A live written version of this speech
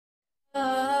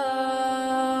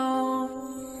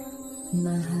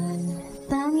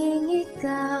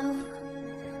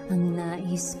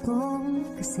nais kong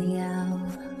kasayaw.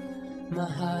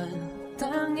 Mahal,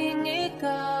 tanging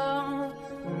ikaw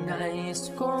ang nais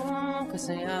kong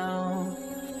kasayaw.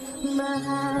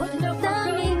 Mahal,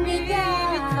 tanging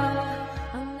ikaw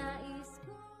ang nais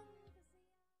kong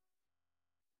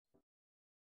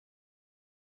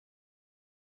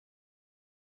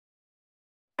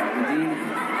Jadine.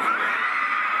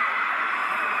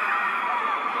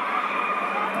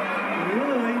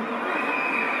 Uy!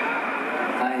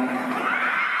 Hi.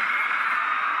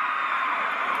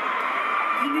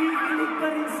 Kinikilig pa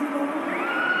rin sila.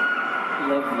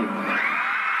 Love you.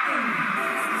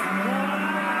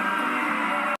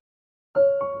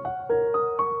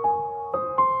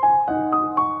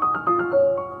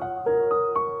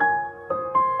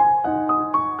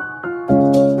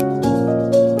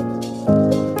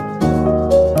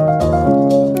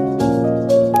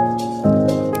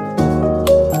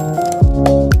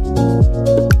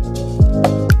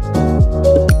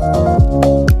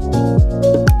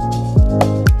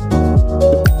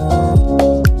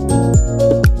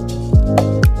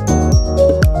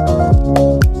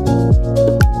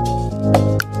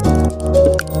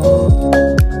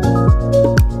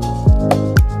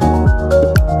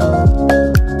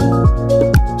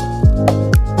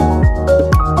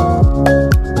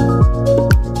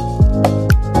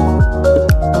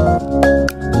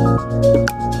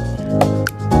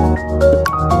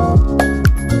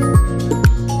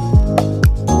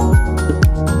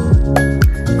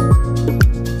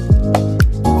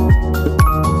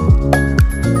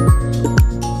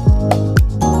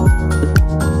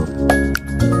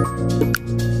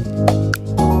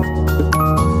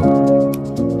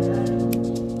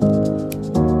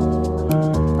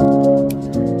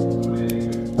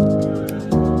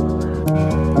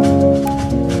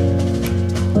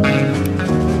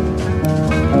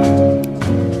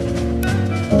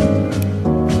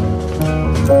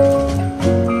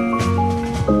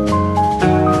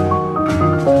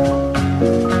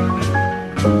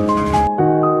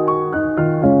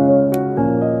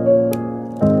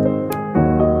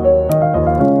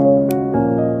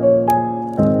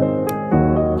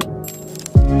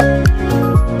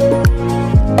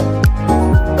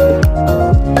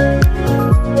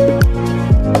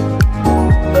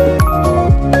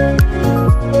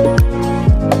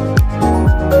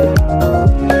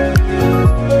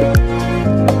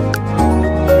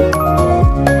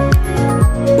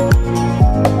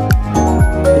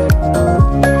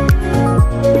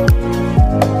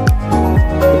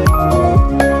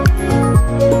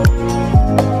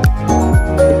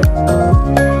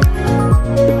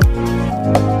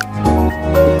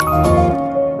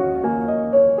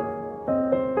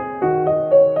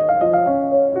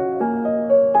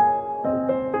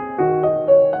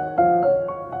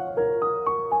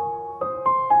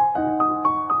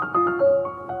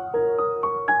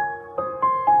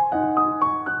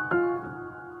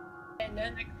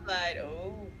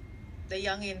 The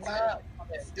youngin.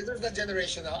 This is the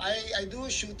generation now. I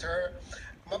do shoot her.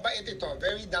 Mabait ito.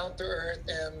 Very down to earth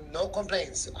and no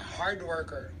complaints. A hard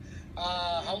worker.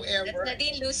 However, That's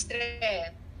Jadine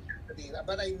Lustre.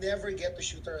 but I never get to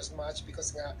shoot her as much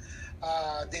because nga,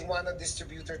 they want to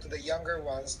distribute her to the younger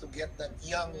ones to get that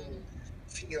young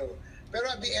feel. Pero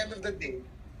at the end of the day,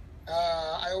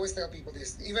 I always tell people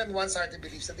this, even One Sarti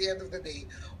believes at the end of the day,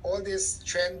 all this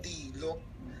trendy look,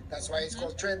 that's why it's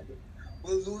called trendy,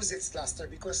 will lose its luster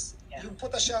because you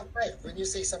put a shelf life when you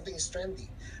say something is trendy.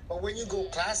 But when you go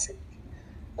classic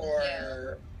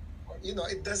or you know,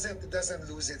 it doesn't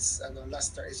lose its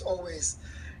luster. It's always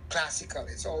classical.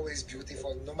 It's always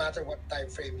beautiful no matter what time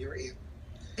frame you're in.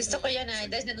 Gusto ko yan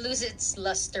it doesn't lose its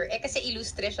luster. Eh kasi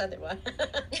ilustre siya, di ba?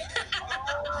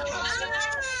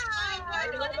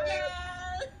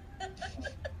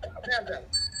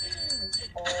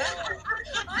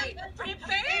 Ay,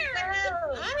 prepare!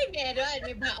 Ay, meron.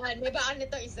 May baon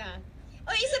nito isa.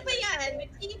 O, isa pa yan.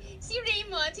 Si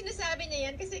Raymond, sinasabi niya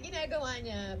yan kasi ginagawa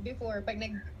niya before, pag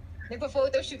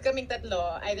nagpa-photoshoot kaming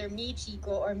tatlo, either me,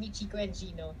 Chico, or me, Chico, and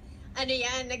Gino. Ano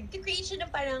yan, nag-create siya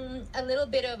ng parang a little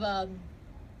bit of,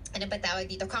 ano ba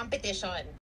tawag dito, competition.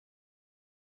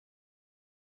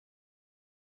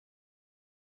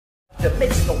 The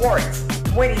Mix Awards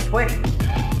 2020.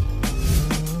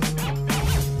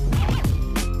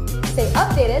 Stay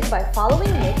updated by following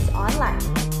Mix online.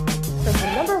 From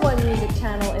the #1 music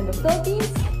channel in the Philippines,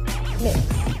 Mix.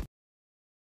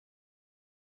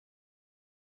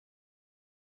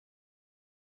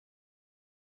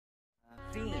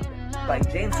 FIEND by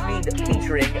James Reid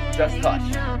featuring Just Touch.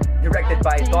 Directed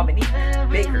by Dominique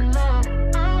Bakers.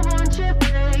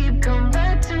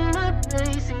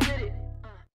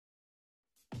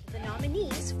 The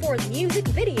nominees for for Music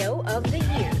Video of the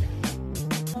Year.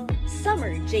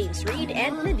 Summer, James Reid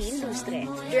and Nadine Lustre.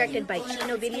 Directed by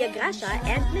Chino Villagracia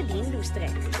and Nadine Lustre.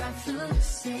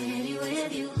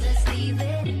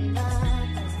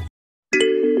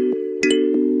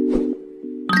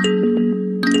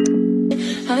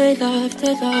 I love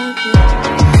to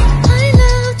love you.